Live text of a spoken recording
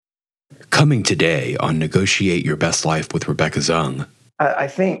Coming today on Negotiate Your Best Life with Rebecca Zung. I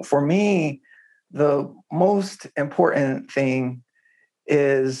think for me, the most important thing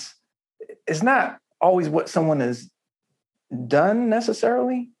is not always what someone has done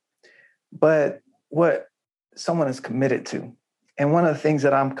necessarily, but what someone is committed to. And one of the things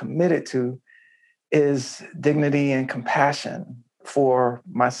that I'm committed to is dignity and compassion for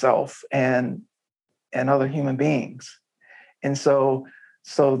myself and other human beings. And so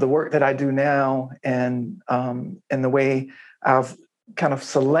the work that I do now and the way I've kind of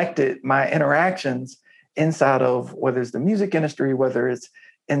selected my interactions inside of whether it's the music industry, whether it's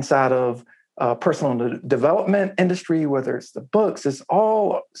inside of personal development industry, whether it's the books, it's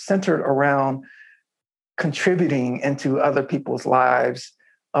all centered around contributing into other people's lives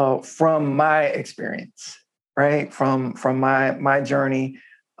from my experience, right? From my journey,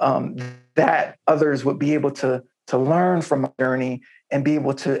 that others would be able to learn from my journey and be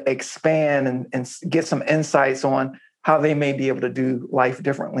able to expand and get some insights on how they may be able to do life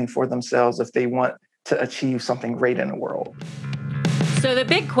differently for themselves if they want to achieve something great in the world. So the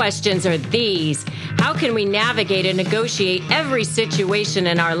big questions are these. How can we navigate and negotiate every situation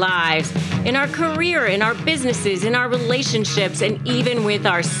in our lives, in our career, in our businesses, in our relationships, and even with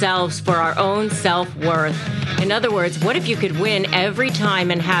ourselves for our own self-worth? In other words, what if you could win every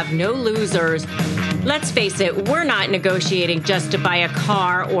time and have no losers? Let's face it, we're not negotiating just to buy a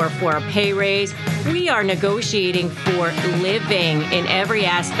car or for a pay raise. We are negotiating for living in every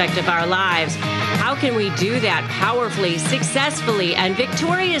aspect of our lives. How can we do that powerfully, successfully, and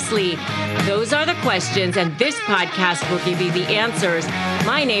victoriously? Those are the questions, and this podcast will give you the answers.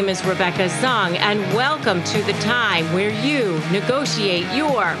 My name is Rebecca Zung, and welcome to the time where you negotiate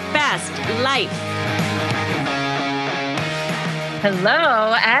your best life.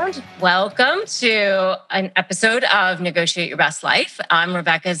 Hello, and welcome to an episode of Negotiate Your Best Life. I'm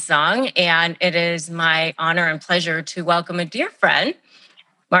Rebecca Zung, and it is my honor and pleasure to welcome a dear friend,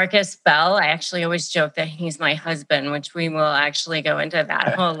 Marcus Bell. I actually always joke that he's my husband, which we will actually go into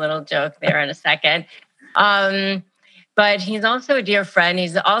that whole little joke there in a second. But he's also a dear friend.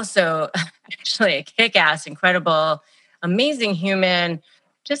 He's also actually a kick-ass, incredible, amazing human,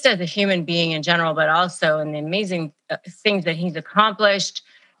 just as a human being in general, but also in the amazing things that he's accomplished,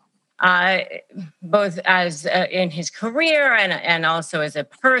 both as in his career and also as a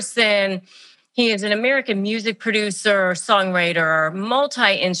person. He is an American music producer, songwriter,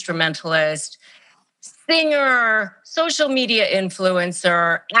 multi-instrumentalist, singer, social media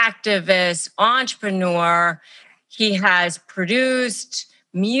influencer, activist, entrepreneur. He has produced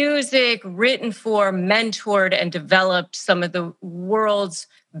music, written for, mentored, and developed some of the world's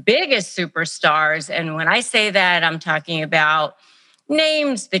biggest superstars. And when I say that, I'm talking about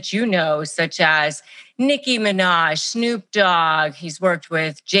names that you know, such as Nicki Minaj, Snoop Dogg. He's worked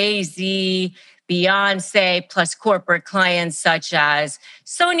with Jay-Z, Beyonce, plus corporate clients such as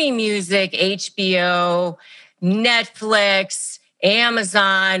Sony Music, HBO, Netflix,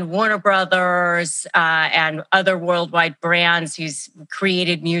 Amazon, Warner Brothers, and other worldwide brands. He's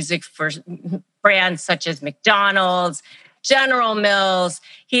created music for brands such as McDonald's, General Mills.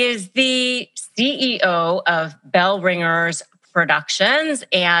 He is the CEO of Bell Ringers Productions.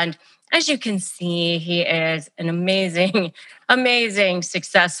 And as you can see, he is an amazing, amazing,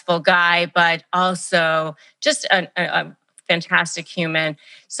 successful guy, but also just a fantastic human.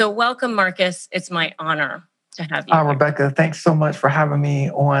 So welcome, Marcus. It's my honor to have you. Rebecca, thanks so much for having me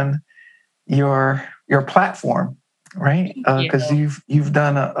on your platform, right? Because you've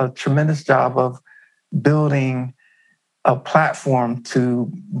done a tremendous job of building a platform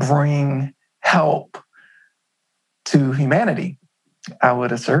to bring help to humanity, I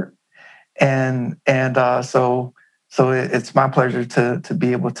would assert, and so it's my pleasure to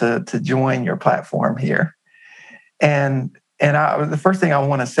be able to join your platform here, and the first thing I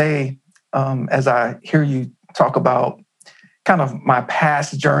want to say, as I hear you talk about kind of my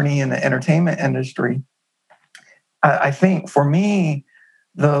past journey in the entertainment industry, I think for me,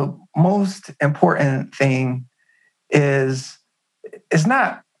 the most important thing is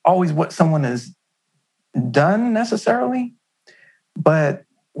not always what someone has done necessarily, but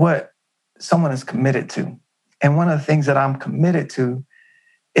what someone is committed to. And one of the things that I'm committed to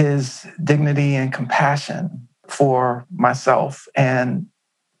is dignity and compassion for myself and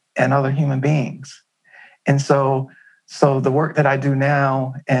other human beings. And so the work that I do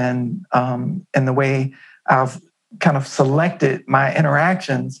now and the way I've kind of selected my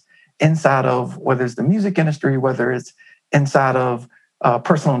interactions inside of whether it's the music industry, whether it's inside of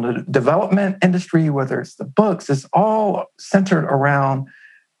personal development industry, whether it's the books, it's all centered around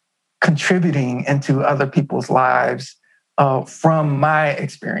contributing into other people's lives from my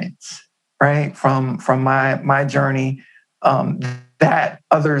experience, right? From my journey, that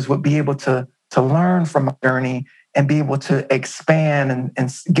others would be able to learn from my journey and be able to expand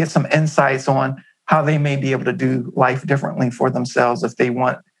and get some insights on how they may be able to do life differently for themselves if they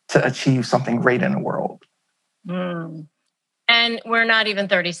want to achieve something great in the world. Mm. And we're not even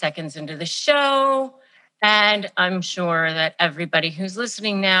 30 seconds into the show. And I'm sure that everybody who's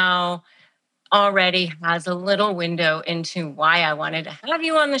listening now already has a little window into why I wanted to have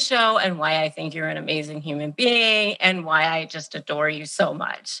you on the show and why I think you're an amazing human being and why I just adore you so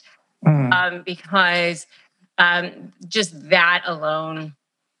much. Because just that alone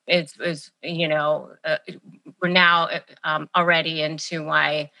is we're now already into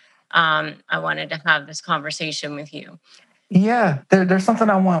why I wanted to have this conversation with you. Yeah, there's something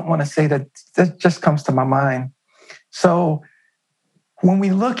I want to say that just comes to my mind. So when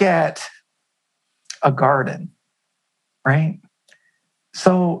we look at a garden, right?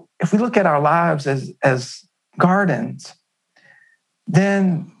 So if we look at our lives as gardens,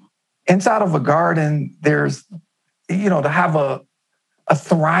 then inside of a garden, there's, to have a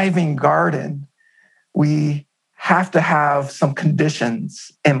thriving garden, we have to have some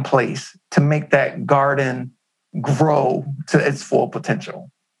conditions in place to make that garden grow to its full potential,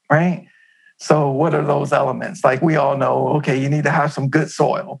 right? So what are those elements? Like we all know, okay, you need to have some good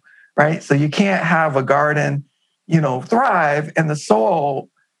soil, right? So you can't have a garden, thrive and the soil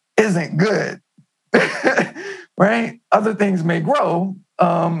isn't good, right? Other things may grow,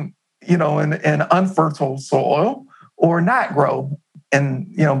 in unfertile soil or not grow.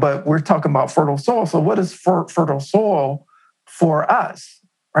 And, but we're talking about fertile soil. So what is fertile soil for us,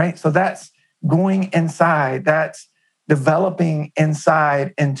 right? So that's going inside, that's developing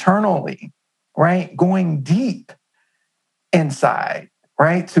inside internally, right? Going deep inside,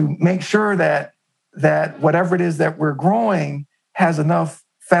 right? To make sure that whatever it is that we're growing has enough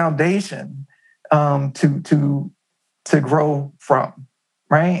foundation to grow from,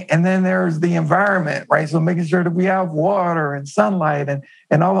 right? And then there's the environment, right? So making sure that we have water and sunlight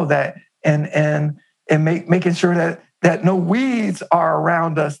and all of that, and making sure that no weeds are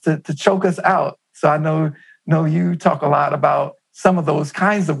around us to choke us out. So I know you talk a lot about some of those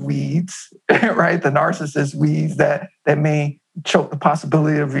kinds of weeds, right? The narcissist weeds that may choke the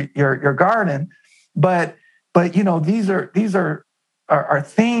possibility of your garden, but these are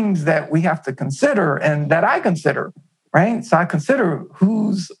things that we have to consider and that I consider, right? So I consider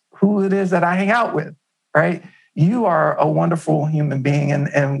who it is that I hang out with, right? You are a wonderful human being,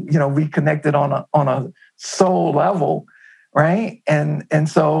 and we connected on a soul level, right? And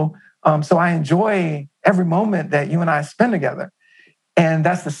so I enjoy every moment that you and I spend together, and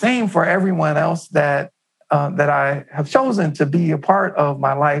that's the same for everyone else that I have chosen to be a part of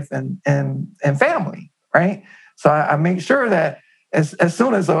my life and family, right? So I make sure that as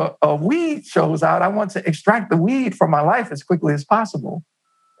soon as a weed shows out, I want to extract the weed from my life as quickly as possible,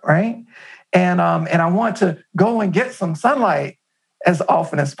 right? And I want to go and get some sunlight as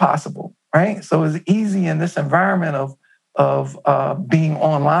often as possible, right? So it's easy in this environment of being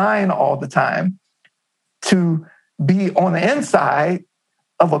online all the time to be on the inside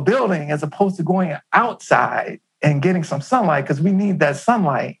of a building as opposed to going outside and getting some sunlight, because we need that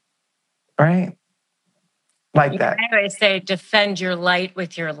sunlight, right? Like that. I always say, defend your light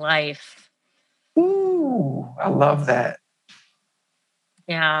with your life. Ooh, I love that.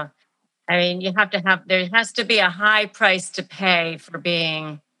 Yeah. I mean, there has to be a high price to pay for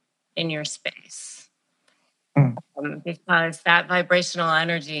being in your space. Because that vibrational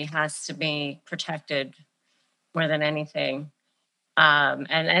energy has to be protected more than anything.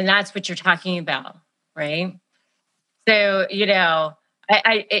 And that's what you're talking about, right? So,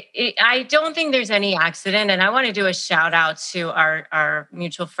 I don't think there's any accident. And I want to do a shout out to our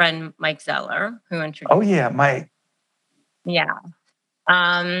mutual friend, Mike Zeller, who introduced. Oh, yeah, Mike. Yeah.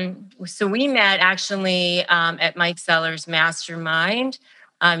 So we met actually at Mike Zeller's mastermind.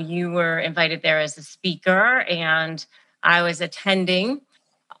 You were invited there as a speaker, and I was attending.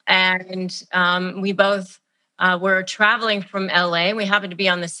 And we both were traveling from LA. We happened to be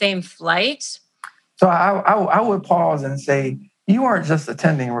on the same flight. So I would pause and say, you weren't just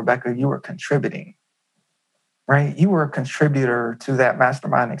attending, Rebecca, you were contributing, right? You were a contributor to that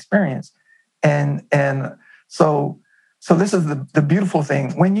mastermind experience. And so this is the beautiful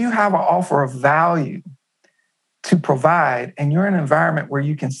thing. When you have an offer of value to provide, and you're in an environment where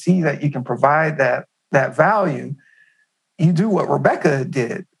you can see that you can provide that value, you do what Rebecca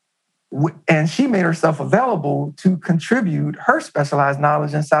did. And she made herself available to contribute her specialized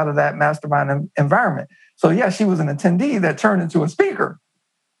knowledge inside of that mastermind environment. So yeah, she was an attendee that turned into a speaker.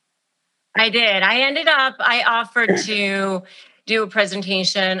 I did. I offered to do a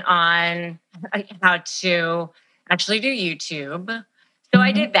presentation on how to actually do YouTube. So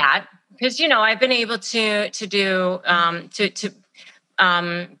I did that because, I've been able to do,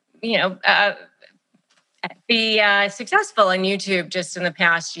 you know, be successful on YouTube just in the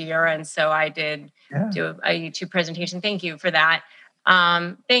past year. And so I did do a YouTube presentation. Thank you for that.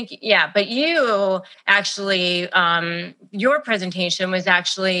 Thank you. Yeah. But you actually, your presentation was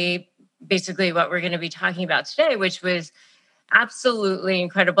actually basically what we're going to be talking about today, which was absolutely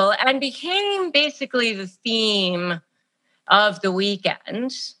incredible and became basically the theme of the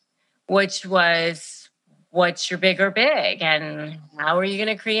weekend, which was what's your big or big and how are you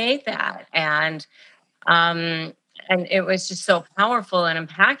going to create that? Um, and it was just so powerful and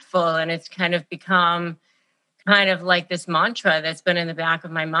impactful. And it's kind of become kind of like this mantra that's been in the back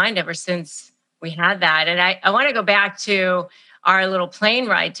of my mind ever since we had that. And I want to go back to our little plane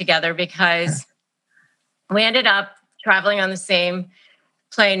ride together because we ended up traveling on the same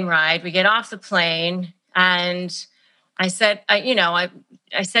plane ride. We get off the plane and I said, I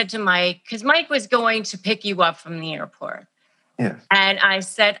said to Mike, because Mike was going to pick you up from the airport. Yes. And I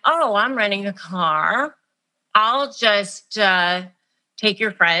said, oh, I'm renting a car. I'll just take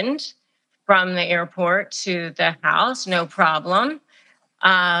your friend from the airport to the house, no problem.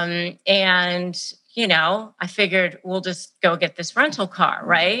 And, I figured we'll just go get this rental car,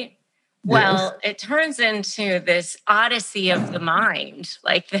 right? Well, it turns into this odyssey of the mind,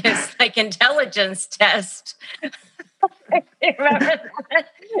 like this, like intelligence test. Remember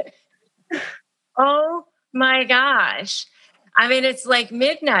that? Oh my gosh. I mean, it's like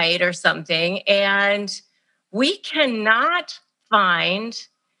midnight or something, and we cannot find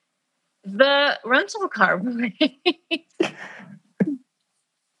the rental car place.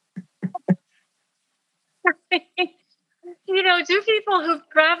 Two people who've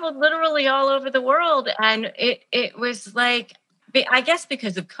traveled literally all over the world, and it was like, I guess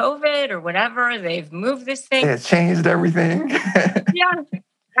because of COVID or whatever, they've moved this thing. It changed everything. Yeah.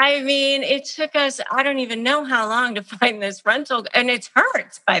 I mean, it took us, I don't even know how long to find this rental, and it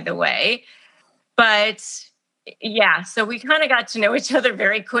hurts, by the way. But yeah, so we kind of got to know each other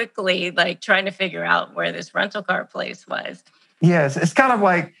very quickly, like trying to figure out where this rental car place was. Yes, it's kind of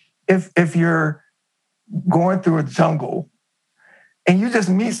like if you're going through a jungle and you just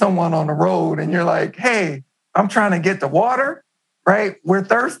meet someone on the road and you're like, hey, I'm trying to get to water, right? We're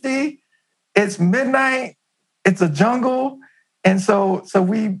thirsty. It's midnight. It's a jungle. And so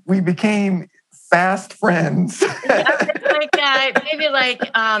we became fast friends. Like that, maybe like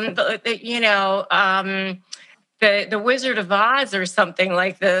the Wizard of Oz or something,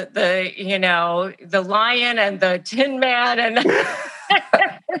 like the lion and the Tin Man and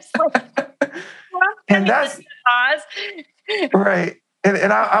and that's Oz. Right.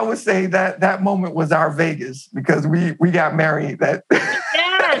 And I would say that moment was our Vegas because we got married.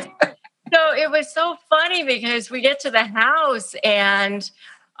 Yes. So it was so funny because we get to the house and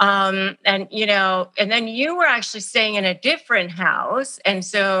then you were actually staying in a different house. And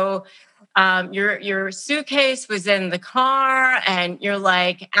so your suitcase was in the car and you're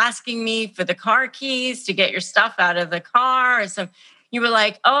like asking me for the car keys to get your stuff out of the car. So you were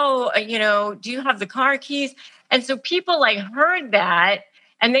like, oh, do you have the car keys? And so people like heard that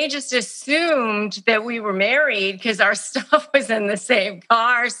and they just assumed that we were married because our stuff was in the same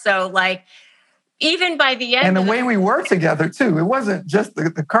car. So like, even by the end, and the way we were together too, it wasn't just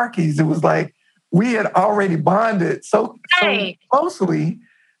the car keys. It was like we had already bonded so closely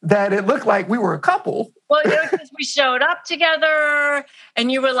that it looked like we were a couple. Well, because we showed up together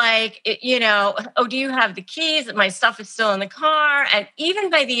and you were like, oh, do you have the keys? My stuff is still in the car. And even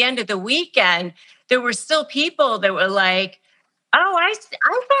by the end of the weekend, there were still people that were like, oh, I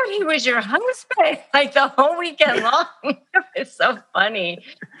thought he was your husband, like the whole weekend long. It's so funny.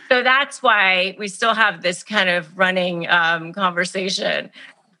 So that's why we still have this kind of running conversation,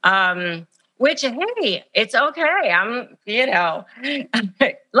 which, hey, it's okay. I'm,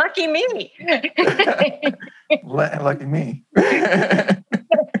 lucky me. Lucky me.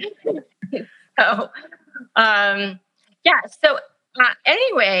 So, So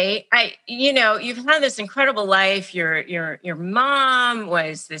anyway, you've had this incredible life. Your mom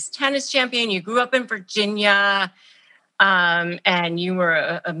was this tennis champion. You grew up in Virginia, and you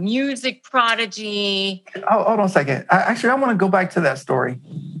were a music prodigy. Oh, hold on a second. I want to go back to that story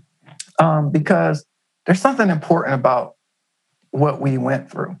because there's something important about what we went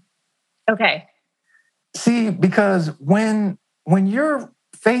through. Okay. See, because when you're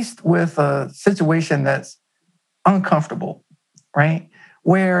faced with a situation that's uncomfortable, right?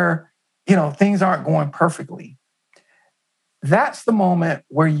 Where, things aren't going perfectly. That's the moment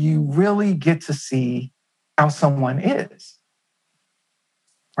where you really get to see how someone is.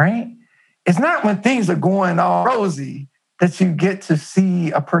 right? It's not when things are going all rosy that you get to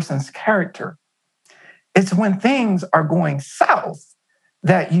see a person's character. It's when things are going south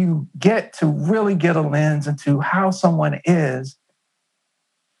that you get to really get a lens into how someone is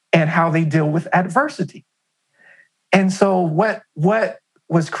and how they deal with adversity. And so what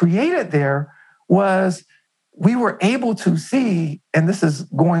was created there was we were able to see, and this is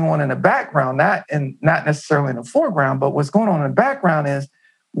going on in the background, not necessarily in the foreground, but what's going on in the background is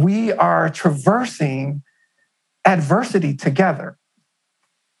we are traversing adversity together,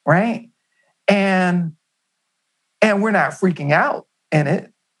 right? And we're not freaking out in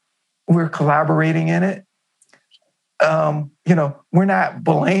it. We're collaborating in it. We're not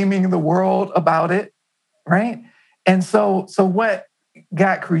blaming the world about it, right? And so what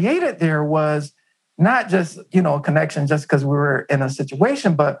got created there was not just, a connection just because we were in a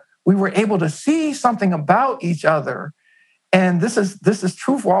situation, but we were able to see something about each other. And this is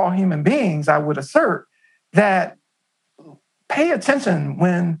true for all human beings, I would assert, that pay attention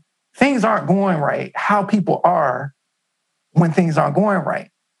when things aren't going right, how people are when things aren't going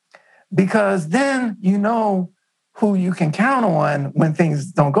right. Because then you know who you can count on when things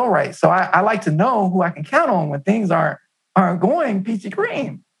don't go right. So I like to know who I can count on when things aren't going peachy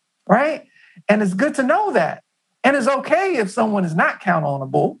green, right? And it's good to know that. And it's okay if someone is not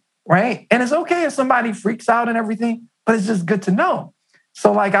countable, right? And it's okay if somebody freaks out and everything, but it's just good to know.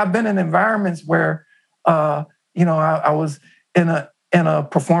 So like I've been in environments where, I was in a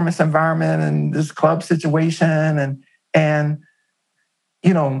performance environment and this club situation and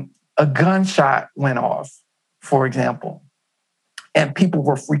a gunshot went off, for example, and people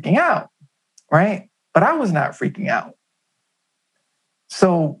were freaking out, right? But I was not freaking out.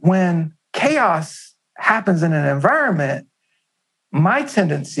 So when chaos happens in an environment, my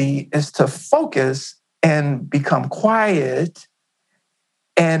tendency is to focus and become quiet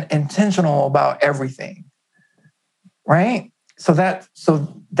and intentional about everything, right? So that's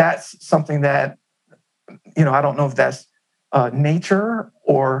something that, I don't know if that's nature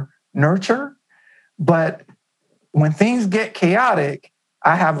or nurture, but when things get chaotic,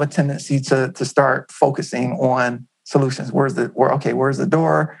 I have a tendency to start focusing on solutions. Where's the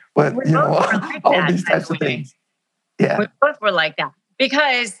door? But all these types of things. Yeah, we both were like that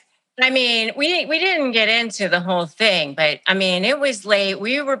because we didn't get into the whole thing, but it was late.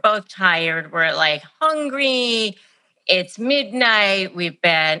 We were both tired. We're like hungry. It's midnight. We've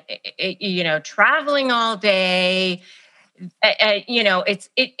been, traveling all day.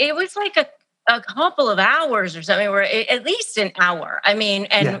 It was like a couple of hours or something, or at least an hour.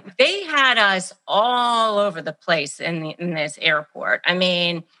 They had us all over the place in this airport.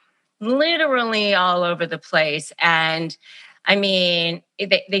 Literally all over the place. And they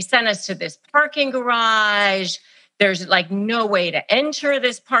sent us to this parking garage. There's like no way to enter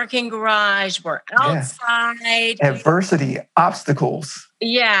this parking garage. We're outside. Adversity, obstacles.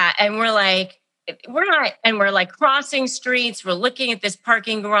 Yeah. And we're like crossing streets. We're looking at this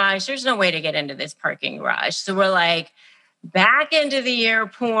parking garage. There's no way to get into this parking garage. So we're like back into the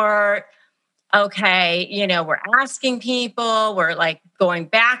airport. Okay. We're asking people. We're like going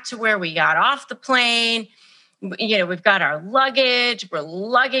back to where we got off the plane. We've got our luggage. We're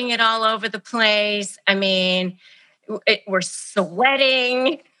lugging it all over the place. We're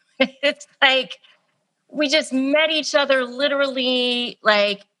sweating. It's like we just met each other literally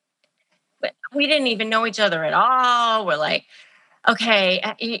like we didn't even know each other at all. We're like, okay.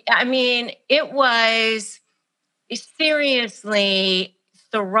 It was seriously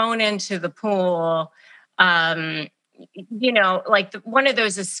thrown into the pool, like one of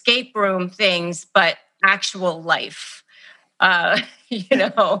those escape room things, but actual life. And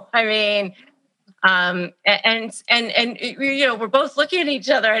we're both looking at each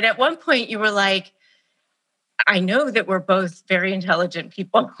other. And at one point you were like, I know that we're both very intelligent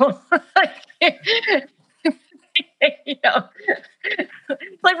people. Like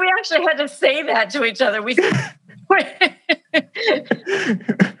we actually had to say that to each other.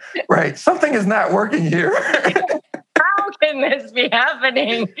 Right. Something is not working here. How can this be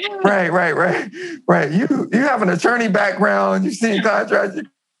happening? Right. You have an attorney background. You've seen contracts. You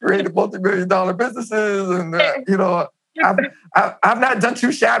created multi-million-dollar businesses, and I've not done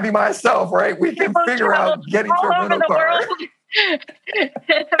too shabby myself. Right. We can figure out getting to a rental car.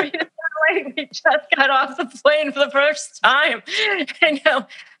 It's not like we just got off the plane for the first time.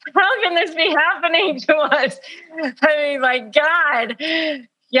 How can this be happening to us? My God.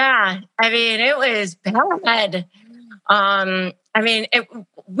 Yeah. It was bad.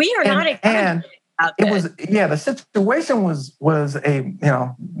 We are not excited about this. It was, the situation was an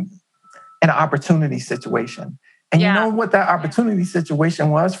opportunity situation. And you know what that opportunity situation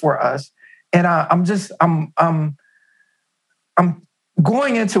was for us? And I'm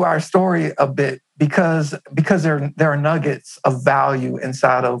going into our story a bit because there are nuggets of value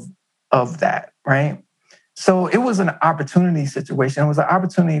inside of that, right? So it was an opportunity situation. It was an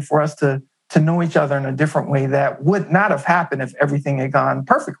opportunity for us to know each other in a different way that would not have happened if everything had gone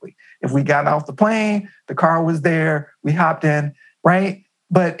perfectly. If we got off the plane, the car was there, we hopped in, right?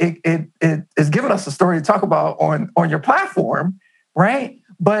 But it is giving us a story to talk about on your platform, right?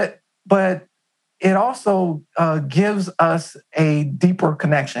 But it also gives us a deeper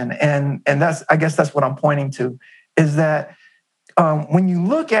connection, and I guess that's what I'm pointing to, is that when you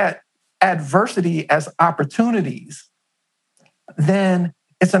look at adversity as opportunities, then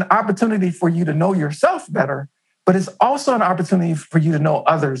it's an opportunity for you to know yourself better, but it's also an opportunity for you to know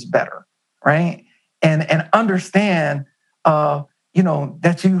others better, right? And understand,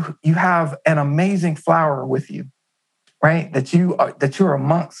 that you have an amazing flower with you, right? That you're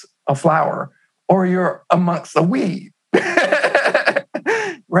amongst a flower, or you're amongst a weed,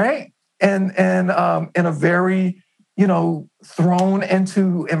 right? And in a very thrown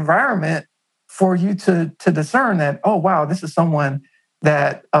into environment for you to discern that, oh wow, this is someone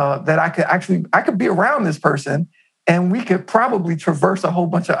that I could be around this person, and we could probably traverse a whole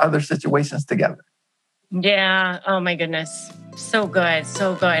bunch of other situations together. Yeah. Oh my goodness. So good.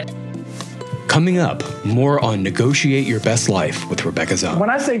 So good. Coming up, more on Negotiate Your Best Life with Rebecca Zung. When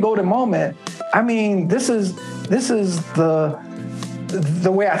I say golden moment, I mean this is the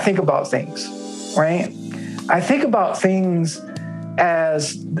way I think about things, right? I think about things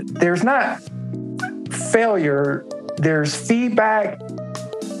as there's not failure, there's feedback,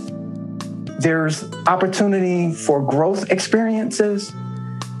 there's opportunity for growth experiences,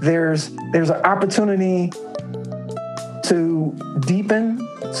 there's an opportunity to deepen.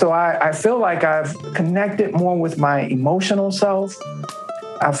 So I feel like I've connected more with my emotional self.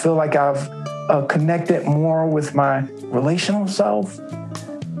 I feel like I've connected more with my relational self.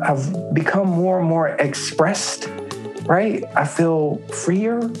 I've become more and more expressed, right? I feel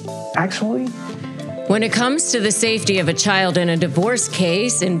freer, actually. When it comes to the safety of a child in a divorce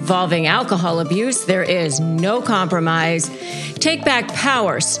case involving alcohol abuse, there is no compromise. Take back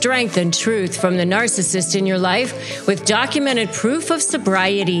power, strength, and truth from the narcissist in your life with documented proof of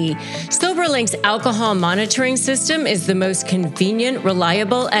sobriety. SoberLink's alcohol monitoring system is the most convenient,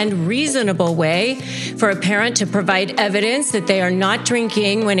 reliable, and reasonable way for a parent to provide evidence that they are not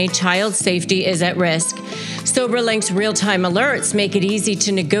drinking when a child's safety is at risk. SoberLink's real-time alerts make it easy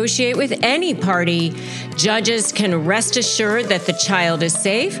to negotiate with any party. Judges can rest assured that the child is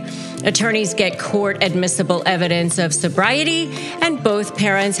safe. Attorneys get court-admissible evidence of sobriety, and both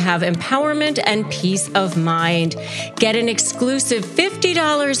parents have empowerment and peace of mind. Get an exclusive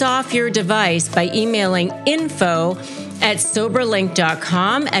 $50 off your device by emailing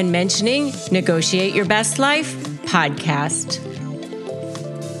info@soberlink.com and mentioning Negotiate Your Best Life podcast.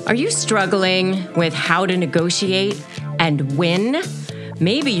 Are you struggling with how to negotiate and win?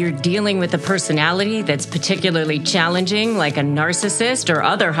 Maybe you're dealing with a personality that's particularly challenging, like a narcissist or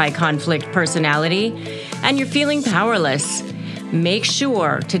other high-conflict personality, and you're feeling powerless. Make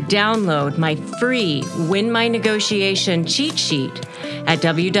sure to download my free Win My Negotiation cheat sheet at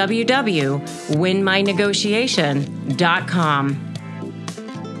www.winmynegotiation.com.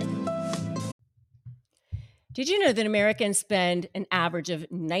 Did you know that Americans spend an average of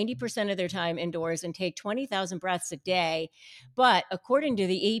 90% of their time indoors and take 20,000 breaths a day? But according to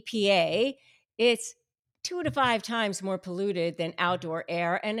the EPA, it's 2 to 5 times more polluted than outdoor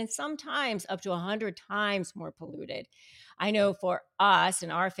air, and sometimes up to 100 times more polluted. I know for us and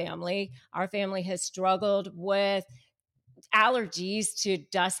our family has struggled with allergies to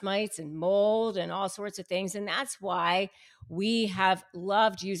dust mites and mold and all sorts of things. And that's why we have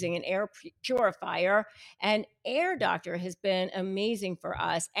loved using an air purifier. And Air Doctor has been amazing for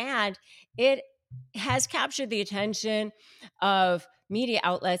us. And it has captured the attention of media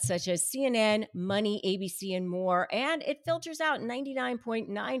outlets such as CNN, Money, ABC, and more. And it filters out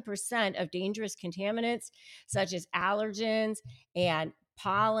 99.9% of dangerous contaminants such as allergens and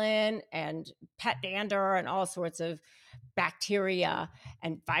pollen and pet dander and all sorts of bacteria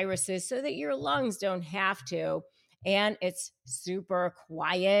and viruses so that your lungs don't have to. And it's super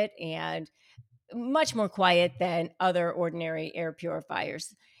quiet and much more quiet than other ordinary air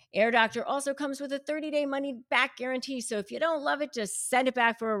purifiers. Air Doctor also comes with a 30-day money-back guarantee. So if you don't love it, just send it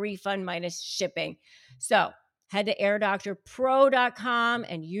back for a refund minus shipping. So head to airdoctorpro.com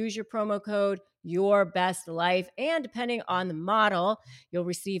and use your promo code YourBestLife. And depending on the model, you'll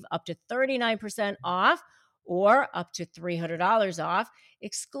receive up to 39% off or up to $300 off.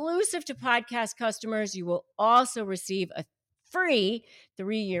 Exclusive to podcast customers, you will also receive a free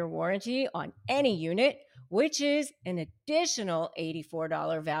 3-year warranty on any unit, which is an additional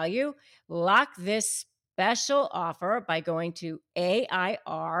 $84 value. Lock this special offer by going to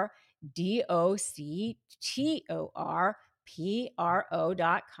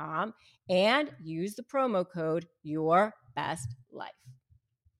AIRDOCTORPRO.com and use the promo code YourBestLife.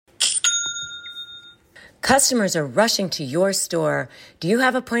 Customers are rushing to your store. Do you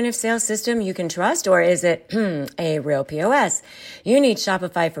have a point of sale system you can trust, or is it a real POS? You need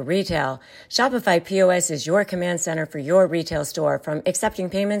Shopify for retail. Shopify POS is your command center for your retail store, from accepting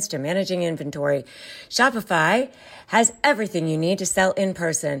payments to managing inventory. Shopify has everything you need to sell in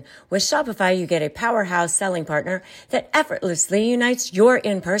person. With Shopify, you get a powerhouse selling partner that effortlessly unites your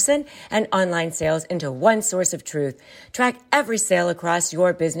in-person and online sales into one source of truth. Track every sale across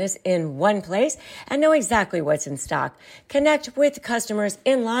your business in one place and know exactly what's in stock. Connect with customers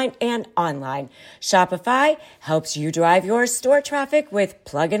in line and online. Shopify helps you drive your store traffic with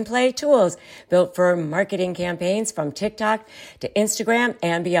plug-and-play tools built for marketing campaigns from TikTok to Instagram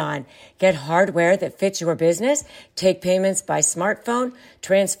and beyond. Get hardware that fits your business. Take payments by smartphone.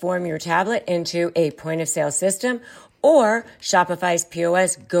 Transform your tablet into a point-of-sale system, or Shopify's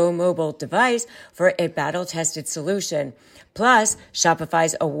POS Go mobile device for a battle-tested solution. Plus,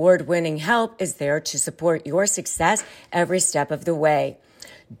 Shopify's award-winning help is there to support your success every step of the way.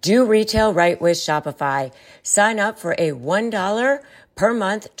 Do retail right with Shopify. Sign up for a $1 per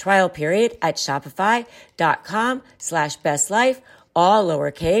month trial period at shopify.com/bestlife, all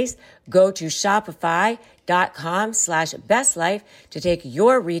lowercase. Go to shopify.com/bestlife to take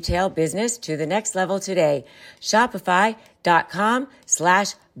your retail business to the next level today.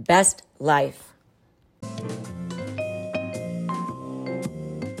 Shopify.com/bestlife.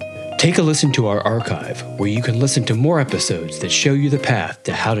 Take a listen to our archive, where you can listen to more episodes that show you the path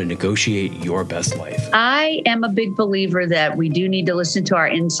to how to negotiate your best life. I am a big believer that we do need to listen to our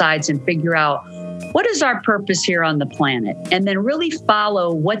insides and figure out what is our purpose here on the planet, and then really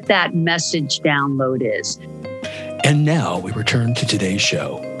follow what that message download is. And now we return to today's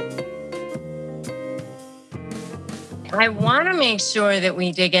show. I want to make sure that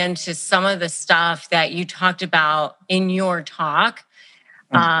we dig into some of the stuff that you talked about in your talk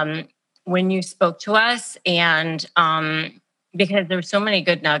when you spoke to us, and because there's so many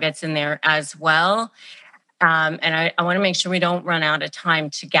good nuggets in there as well. And I want to make sure we don't run out of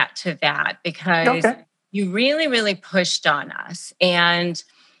time to get to that, because you really, really pushed on us. And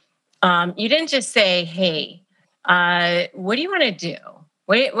you didn't just say, hey, what do you want to do?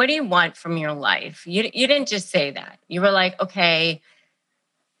 What do you want from your life? You didn't just say that. You were like, okay,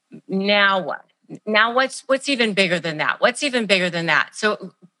 now what? Now what's even bigger than that? What's even bigger than that?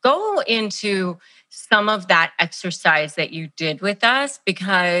 So go into some of that exercise that you did with us,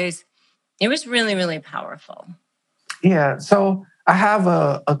 because it was really, really powerful. Yeah. So I have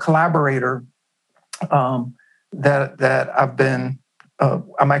a collaborator that I've been,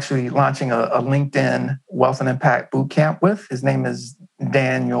 I'm actually launching a LinkedIn Wealth and Impact Bootcamp with. His name is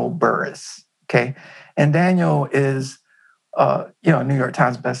Daniel Burris. Okay. And Daniel is, New York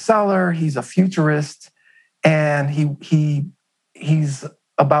Times bestseller. He's a futurist, and he's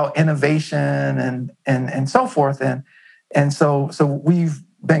about innovation and so forth. And so we've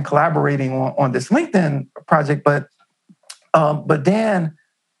been collaborating on this LinkedIn project, but Dan,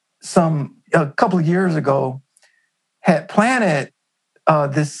 a couple of years ago, had planted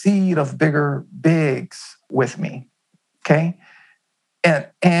this seed of bigger bigs with me. Okay.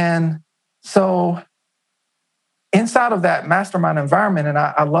 And so inside of that mastermind environment, and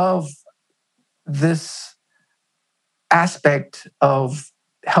I love this aspect of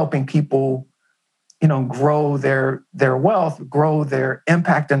helping people, grow their wealth, grow their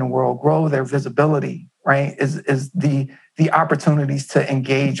impact in the world, grow their visibility, right? Is the opportunities to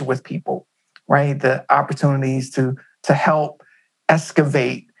engage with people, right? The opportunities to help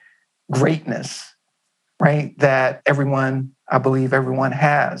excavate greatness, right? That I believe everyone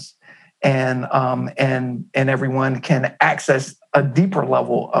has. And everyone can access a deeper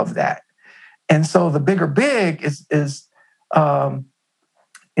level of that. And so the bigger big is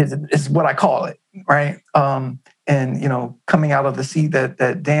what I call it, right? And coming out of the seed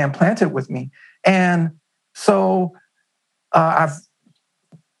that Dan planted with me. And so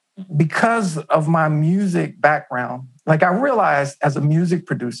because of my music background, like, I realized as a music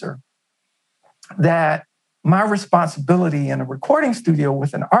producer that my responsibility in a recording studio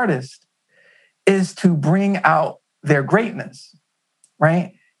with an artist is to bring out their greatness,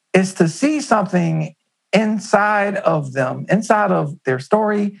 right? Is to see something inside of them, inside of their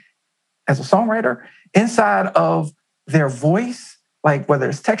story, as a songwriter, inside of their voice, like whether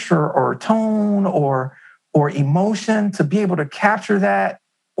it's texture or tone or emotion, to be able to capture that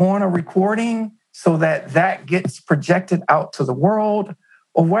on a recording so that gets projected out to the world,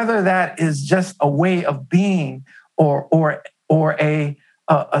 or whether that is just a way of being or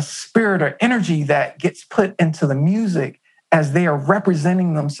a spirit or energy that gets put into the music as they are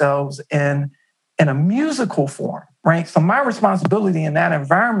representing themselves in a musical form, right? So my responsibility in that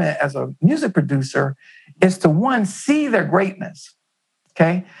environment as a music producer is to, one, see their greatness,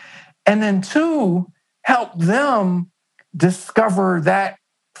 okay? And then two, help them discover that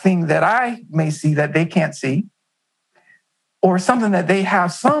thing that I may see that they can't see, or something that they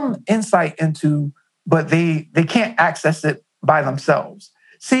have some insight into, but they can't access it by themselves.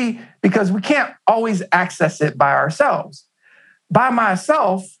 See, because we can't always access it by ourselves. By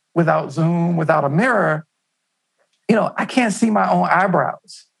myself, without Zoom, without a mirror, I can't see my own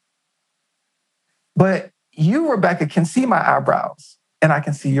eyebrows. But you, Rebecca, can see my eyebrows, and I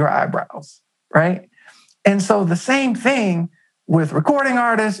can see your eyebrows, right? And so the same thing with recording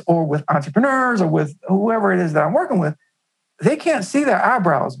artists or with entrepreneurs or with whoever it is that I'm working with, they can't see their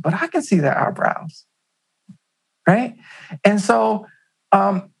eyebrows, but I can see their eyebrows, right? And so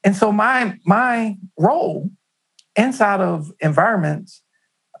my role inside of environments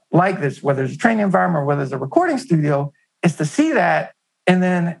like this, whether it's a training environment or whether it's a recording studio, is to see that and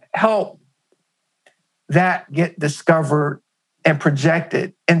then help that get discovered and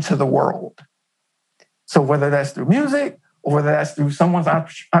projected into the world. So whether that's through music, or whether that's through someone's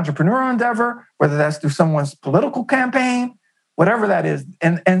entrepreneurial endeavor, whether that's through someone's political campaign, whatever that is.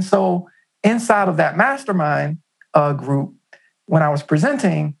 And so inside of that mastermind group, when I was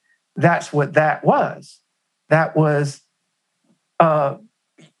presenting, that's what that was. That was, the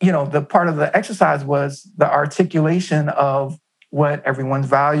part of the exercise was the articulation of what everyone's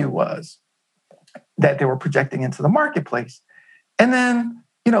value was that they were projecting into the marketplace. And then,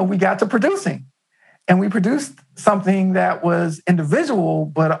 we got to producing. And we produced something that was individual,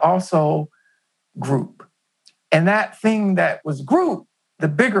 but also group. And that thing that was group, the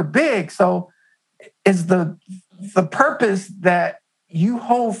bigger big, so is the purpose that you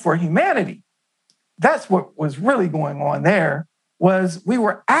hold for humanity. That's what was really going on there, was we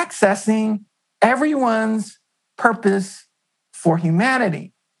were accessing everyone's purpose for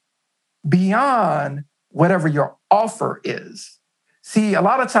humanity beyond whatever your offer is. See, a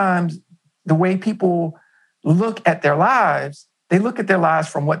lot of times, the way people look at their lives, they look at their lives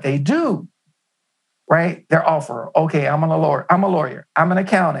from what they do, right? Their offer. Okay, I'm a lawyer. I'm an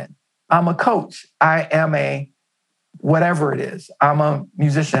accountant. I'm a coach. I am a whatever it is. I'm a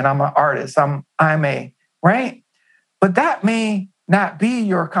musician. I'm an artist. I'm a, right? But that may not be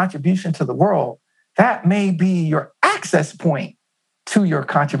your contribution to the world. That may be your access point to your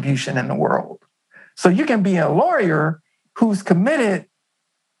contribution in the world. So you can be a lawyer who's committed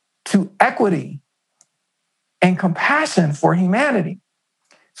to equity and compassion for humanity.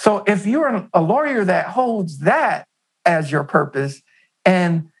 So if you're a lawyer that holds that as your purpose,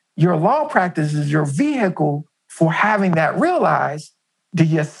 and your law practice is your vehicle for having that realized, do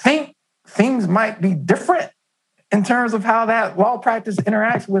you think things might be different in terms of how that law practice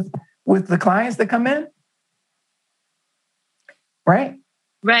interacts with the clients that come in? Right?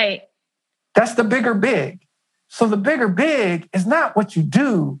 Right. That's the bigger big. So the bigger big is not what you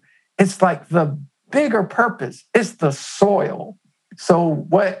do. It's like the bigger purpose. It's the soil. So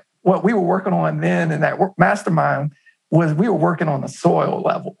what we were working on then in that mastermind was we were working on the soil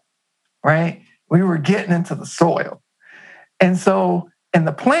level, right? We were getting into the soil. And so, and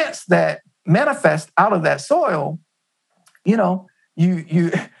the plants that manifest out of that soil, you're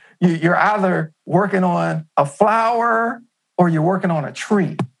either working on a flower or you're working on a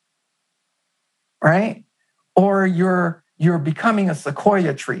tree, right? Or you're becoming a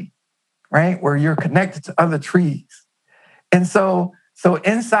sequoia tree, right? Where you're connected to other trees. And so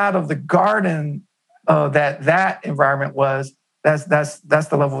inside of the garden that environment was, that's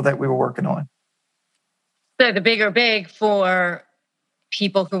the level that we were working on. So the bigger big for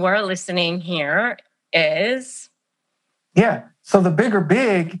people who are listening here is? Yeah. So the bigger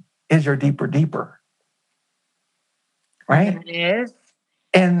big is your deeper deeper. Right? It is.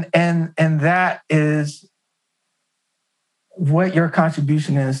 And that is what your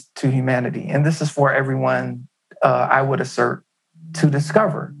contribution is to humanity. And this is for everyone, I would assert, to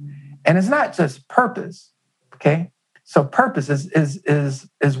discover. And it's not just purpose, okay? So purpose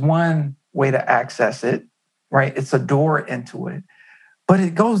is one way to access it, right? It's a door into it. But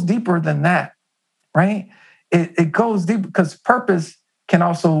it goes deeper than that, right? It goes deep because purpose can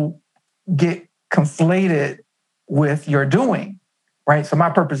also get conflated with your doing, right? So my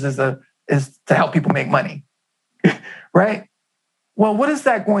purpose is is to help people make money, right? Well, what is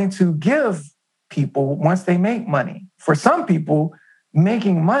that going to give people once they make money? For some people,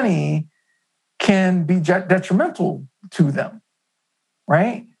 making money can be detrimental to them,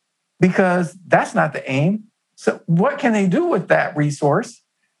 right? Because that's not the aim. So what can they do with that resource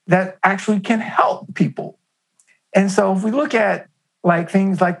that actually can help people? And so if we look at like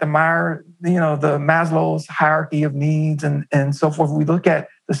things like the Maslow's hierarchy of needs and so forth, we look at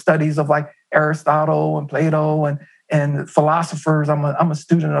the studies of like Aristotle and Plato and philosophers. I'm a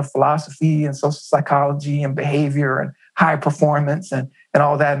student of philosophy and social psychology and behavior and high performance and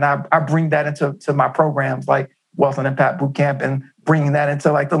all that. And I bring that into my programs like Wealth and Impact Bootcamp and bringing that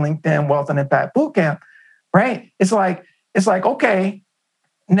into like the LinkedIn Wealth and Impact Bootcamp, right? It's like, okay,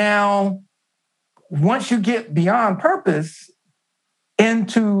 now once you get beyond purpose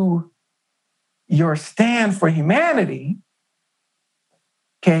into your stand for humanity,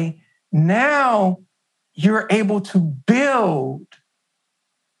 okay, now you're able to build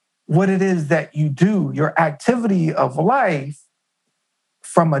what it is that you do, your activity of life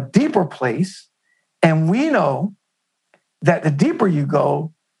from a deeper place. And we know that the deeper you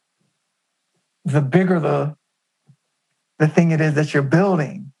go, the bigger the thing it is that you're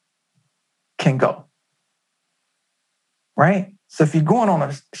building can go, right? So if you're going on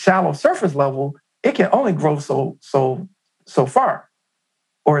a shallow surface level, it can only grow so far,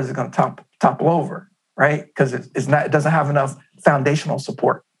 or is it going to topple over, right? Because it doesn't have enough foundational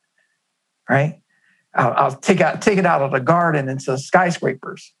support, right? I'll take it out of the garden into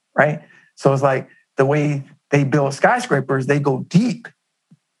skyscrapers, right? So it's like the way they build skyscrapers, they go deep,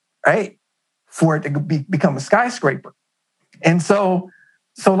 right, for it to become a skyscraper. And so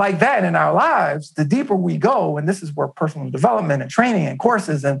like that in our lives, the deeper we go, and this is where personal development and training and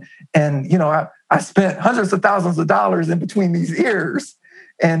courses and I spent hundreds of thousands of dollars in between these ears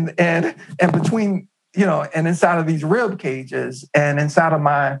and between, and inside of these rib cages and inside of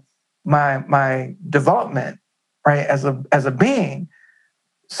my development, right, as a being.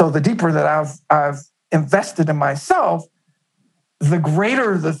 So the deeper that I've invested in myself, the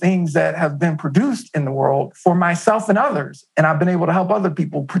greater the things that have been produced in the world for myself and others. And I've been able to help other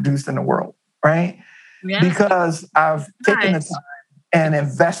people produce in the world, right? Yeah. Because I've taken the time and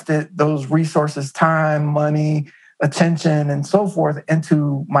invested those resources, time, money, attention, and so forth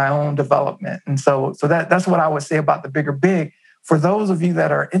into my own development. And so that's what I would say about the bigger big. For those of you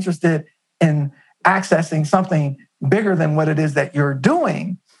that are interested in accessing something bigger than what it is that you're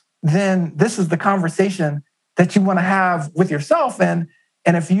doing, then this is the conversation that you want to have with yourself. And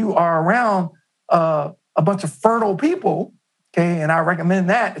if you are around a bunch of fertile people, okay, and I recommend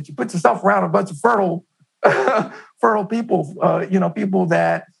that you put yourself around a bunch of fertile people, people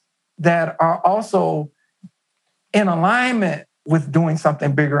that are also in alignment with doing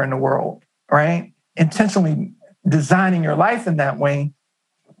something bigger in the world, right? Intentionally designing your life in that way,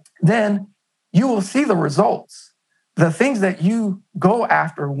 then you will see the results. The things that you go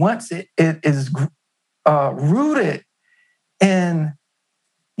after, once it is rooted in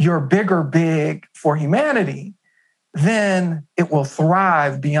your bigger big for humanity, then it will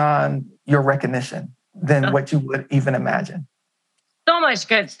thrive beyond your recognition than what you would even imagine. So much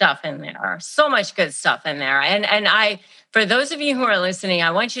good stuff in there. So much good stuff in there. And for those of you who are listening,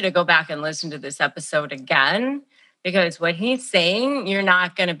 I want you to go back and listen to this episode again, because what he's saying, you're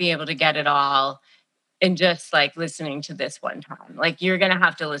not going to be able to get it all in just like listening to this one time. Like you're going to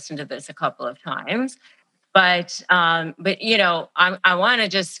have to listen to this a couple of times. But I want to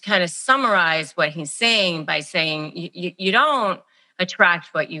just kind of summarize what he's saying by saying you don't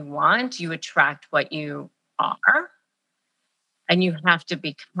attract what you want, you attract what you are. And you have to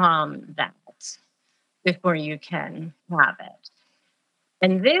become that before you can have it.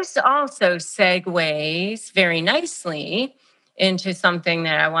 And this also segues very nicely into something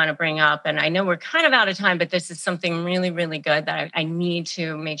that I want to bring up. And I know we're kind of out of time, but this is something really, really good that I need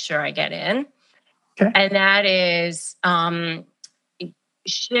to make sure I get in. Okay. And that is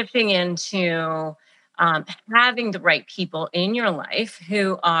shifting into having the right people in your life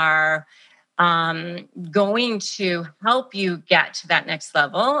who are going to help you get to that next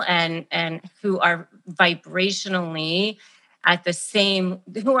level and who are vibrationally at the same,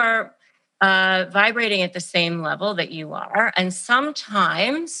 who are vibrating at the same level that you are. And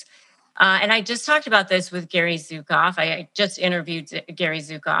sometimes, and I just talked about this with Gary Zukav. I just interviewed Gary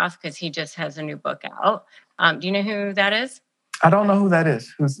Zukav because he just has a new book out. Do you know who that is? I don't know who that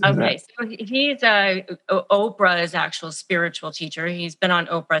is. Who's okay, that? So he's Oprah's actual spiritual teacher. He's been on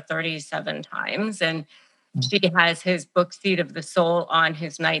Oprah 37 times, and she has his book Seed of the Soul on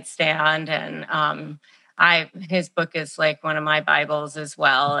his nightstand. And his book is like one of my Bibles as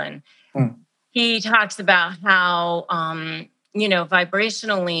well. And he talks about how,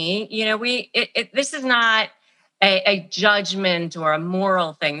 vibrationally, this is not a judgment or a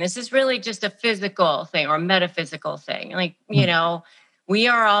moral thing. This is really just a physical thing or a metaphysical thing. Like, we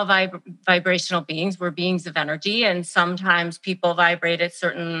are all vibrational beings. We're beings of energy. And sometimes people vibrate at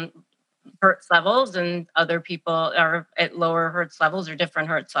certain hertz levels and other people are at lower hertz levels or different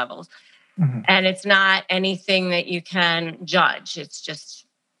hertz levels. And it's not anything that you can judge. It's just,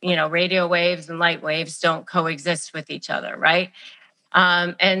 radio waves and light waves don't coexist with each other, right?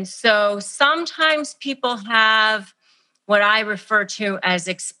 And so sometimes people have what I refer to as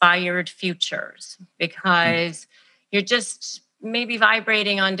expired futures because you're just maybe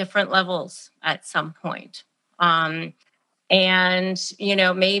vibrating on different levels at some point. And,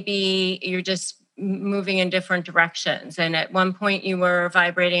 maybe you're just moving in different directions. And at one point you were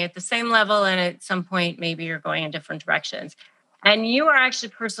vibrating at the same level. And at some point, maybe you're going in different directions. And you are actually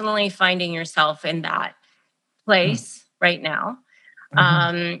personally finding yourself in that place right now.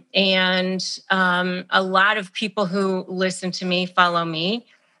 And a lot of people who listen to me, follow me,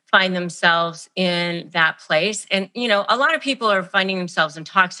 find themselves in that place. And, a lot of people are finding themselves in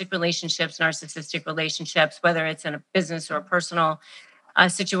toxic relationships, narcissistic relationships, whether it's in a business or a personal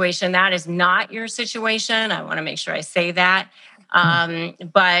situation. That is not your situation. I want to make sure I say that.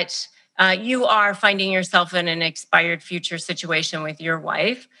 But you are finding yourself in an expired future situation with your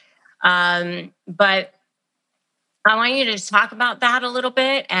wife. But I want you to just talk about that a little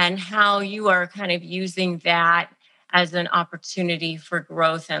bit and how you are kind of using that as an opportunity for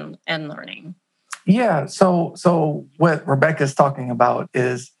growth and learning. Yeah. So what Rebecca's talking about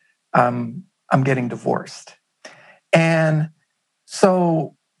is I'm getting divorced. And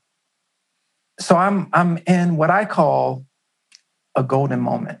so I'm in what I call a golden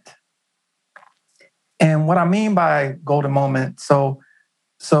moment. And what I mean by golden moment, so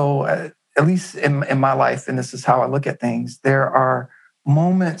at least in my life, and this is how I look at things, there are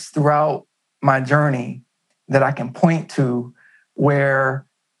moments throughout my journey that I can point to where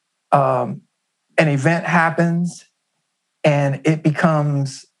an event happens and it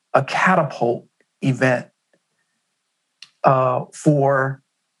becomes a catapult event for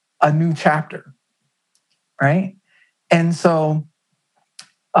a new chapter, right? And so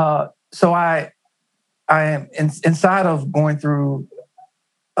I am inside of going through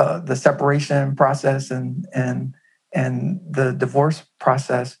the separation process and the divorce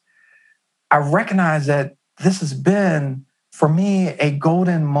process. I recognize that this has been, for me, a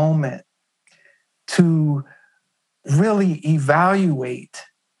golden moment to really evaluate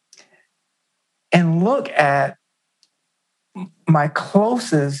and look at my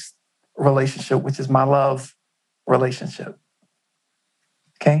closest relationship, which is my love relationship.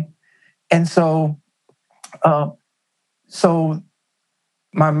 Okay. And so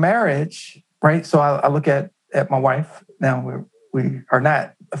my marriage, right? So I look at my wife. Now we are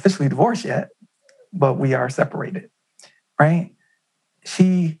not officially divorced yet, but we are separated, right?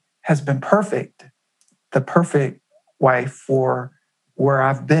 She has been perfect, the perfect wife for where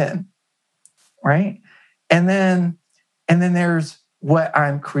I've been, right? And then there's what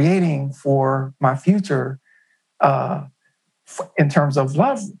I'm creating for my future in terms of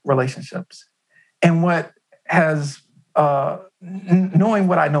love relationships. And what has, knowing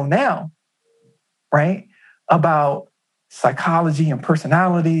what I know now, right, about psychology and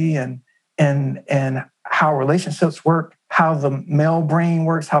personality and how relationships work, how the male brain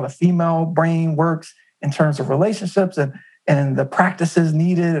works, how the female brain works in terms of relationships and the practices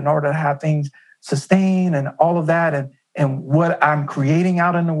needed in order to have things sustain and all of that and what I'm creating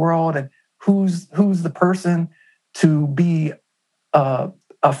out in the world and who's the person to be a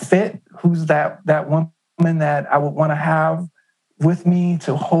fit, who's that woman that I would want to have with me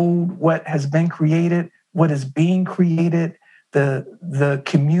to hold what has been created, what is being created, the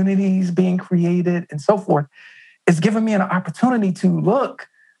communities being created, and so forth. It's given me an opportunity to look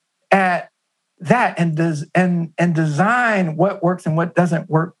at that and design what works and what doesn't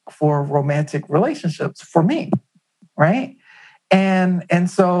work for romantic relationships for me, right? And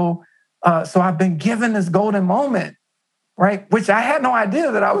so I've been given this golden moment, right? Which I had no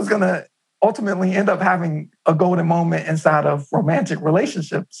idea that I was going to ultimately end up having a golden moment inside of romantic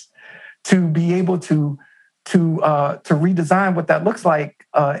relationships to be able to redesign what that looks like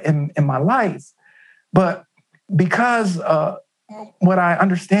in my life. But because what I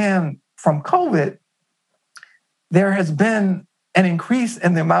understand from COVID, there has been an increase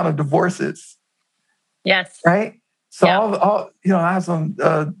in the amount of divorces. Yes. Right. So I have some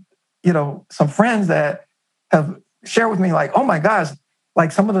friends that have shared with me like, oh my gosh,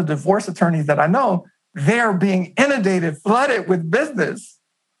 like some of the divorce attorneys that I know, they're being inundated, flooded with business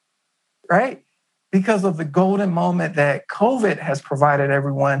right? Because of the golden moment that COVID has provided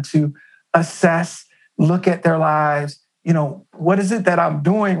everyone to assess, look at their lives. What is it that I'm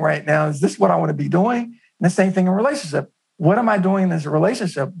doing right now? Is this what I want to be doing? And the same thing in relationship. What am I doing in this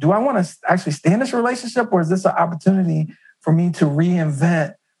relationship? Do I want to actually stay in this relationship, or is this an opportunity for me to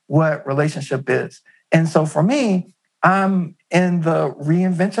reinvent what relationship is? And so for me, I'm in the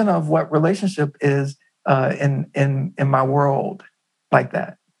reinvention of what relationship is in my world, like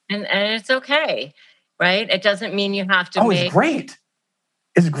that. And it's okay, right? It doesn't mean you have to It's great.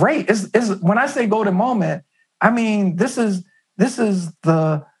 It's great. It's when I say golden moment, I mean this is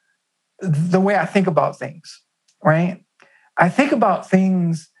the way I think about things, right? I think about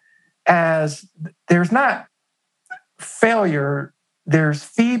things as there's not failure, there's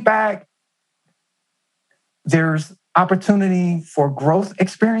feedback, there's opportunity for growth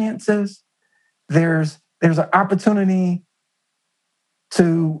experiences, there's an opportunity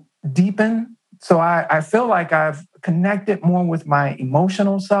to deepen. So I feel like I've connected more with my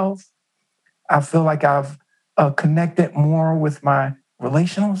emotional self. I feel like I've connected more with my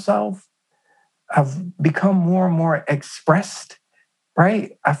relational self. I've become more and more expressed,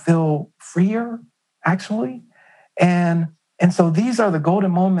 right? I feel freer, actually. And so these are the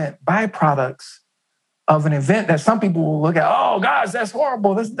golden moment byproducts of an event that some people will look at, oh, gosh, that's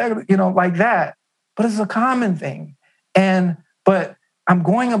horrible, this, like that. But it's a common thing. But I'm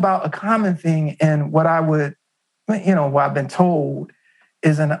going about a common thing in what what I've been told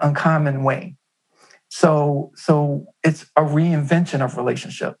is an uncommon way. So it's a reinvention of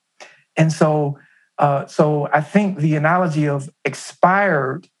relationship. And so I think the analogy of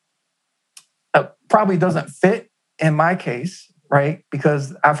expired probably doesn't fit in my case, right?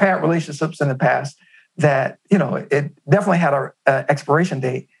 Because I've had relationships in the past that, it definitely had an expiration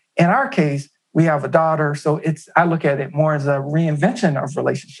date. In our case, we have a daughter, so I look at it more as a reinvention of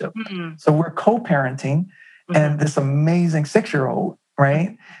relationship. Mm-hmm. So we're co-parenting, and this amazing 6-year-old,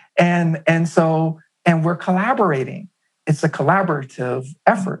 right? And we're collaborating. It's a collaborative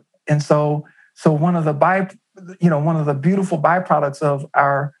effort. And so one of the beautiful byproducts of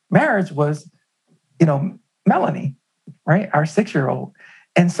our marriage was, Melanie, right? Our 6-year-old.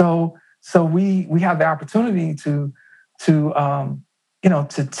 And so we have the opportunity to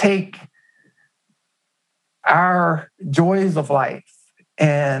take our joys of life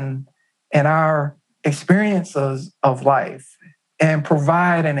and our experiences of life and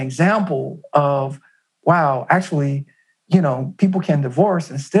provide an example of, wow, actually, people can divorce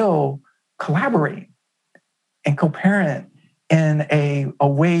and still collaborate and co-parent in a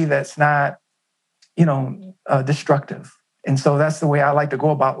way that's not, destructive. And so that's the way I like to go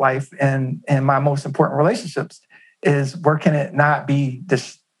about life. And my most important relationships is, where can it not be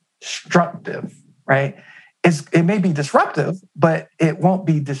destructive, right? It may be disruptive, but it won't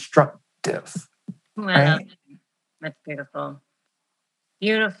be destructive. Wow. Right? That's beautiful.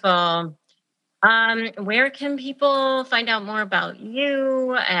 Beautiful. Where can people find out more about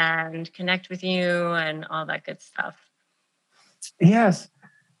you and connect with you and all that good stuff? Yes.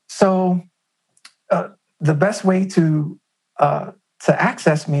 So the best way to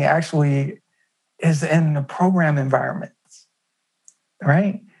access me actually is in the program environments,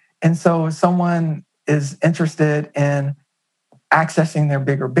 right? And so if someone is interested in accessing their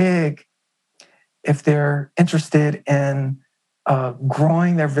bigger big, if they're interested in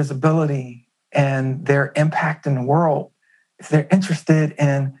growing their visibility and their impact in the world, if they're interested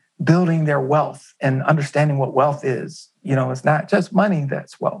in building their wealth and understanding what wealth is, it's not just money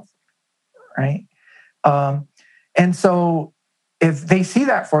that's wealth, right? And so if they see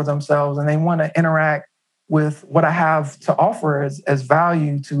that for themselves and they want to interact with what I have to offer as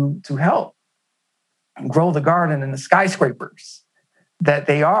value to help grow the garden and the skyscrapers that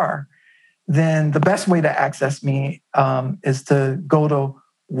they are, then the best way to access me is to go to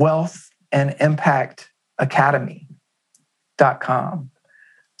wealthandimpactacademy.com.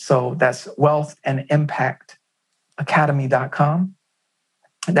 So that's wealthandimpactacademy.com.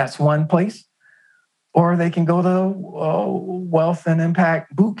 That's one place. Or they can go to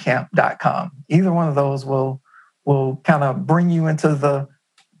wealthandimpactbootcamp.com. Either one of those will kind of bring you into the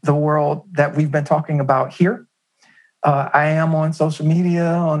world that we've been talking about here. I am on social media,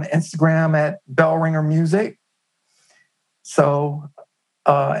 on Instagram at Bellringer Music. So,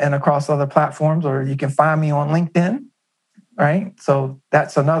 and across other platforms, or you can find me on LinkedIn, right? So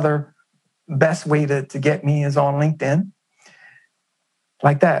that's another best way to get me is on LinkedIn,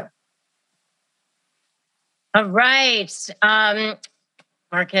 like that. All right.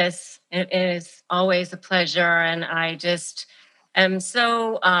 Marcus, it is always a pleasure. And I just am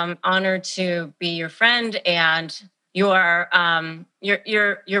so honored to be your friend and your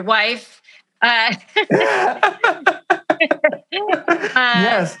wife.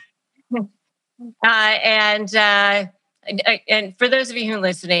 Yes. And for those of you who are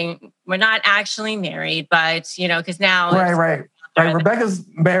listening, we're not actually married, but because now right. Rebecca's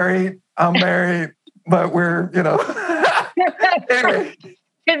married. I'm married, but we're anyway.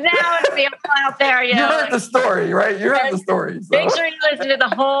 Because now it's the all out there. You heard the story, right? You heard the story. So. Make sure you listen to the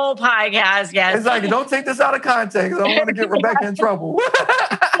whole podcast. Yes. Exactly. Don't take this out of context. I don't want to get Rebecca in trouble.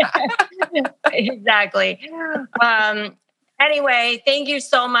 Exactly. Anyway, thank you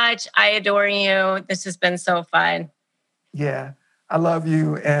so much. I adore you. This has been so fun. Yeah, I love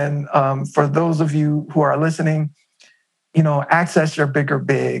you. And for those of you who are listening, access your bigger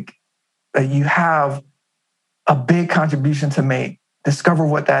big. You have a big contribution to make. Discover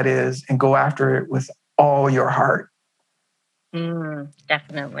what that is and go after it with all your heart.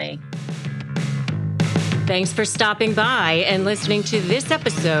 Definitely. Thanks for stopping by and listening to this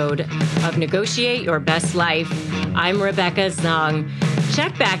episode of Negotiate Your Best Life. I'm Rebecca Zung.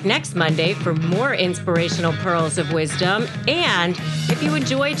 Check back next Monday for more inspirational pearls of wisdom. And if you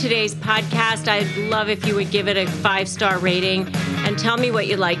enjoyed today's podcast, I'd love if you would give it a 5-star rating and tell me what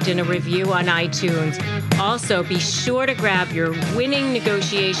you liked in a review on iTunes. Also, be sure to grab your winning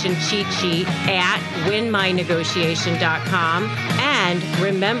negotiation cheat sheet at winmynegotiation.com. And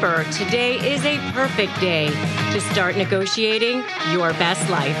remember, today is a perfect day to start negotiating your best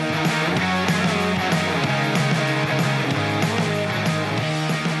life.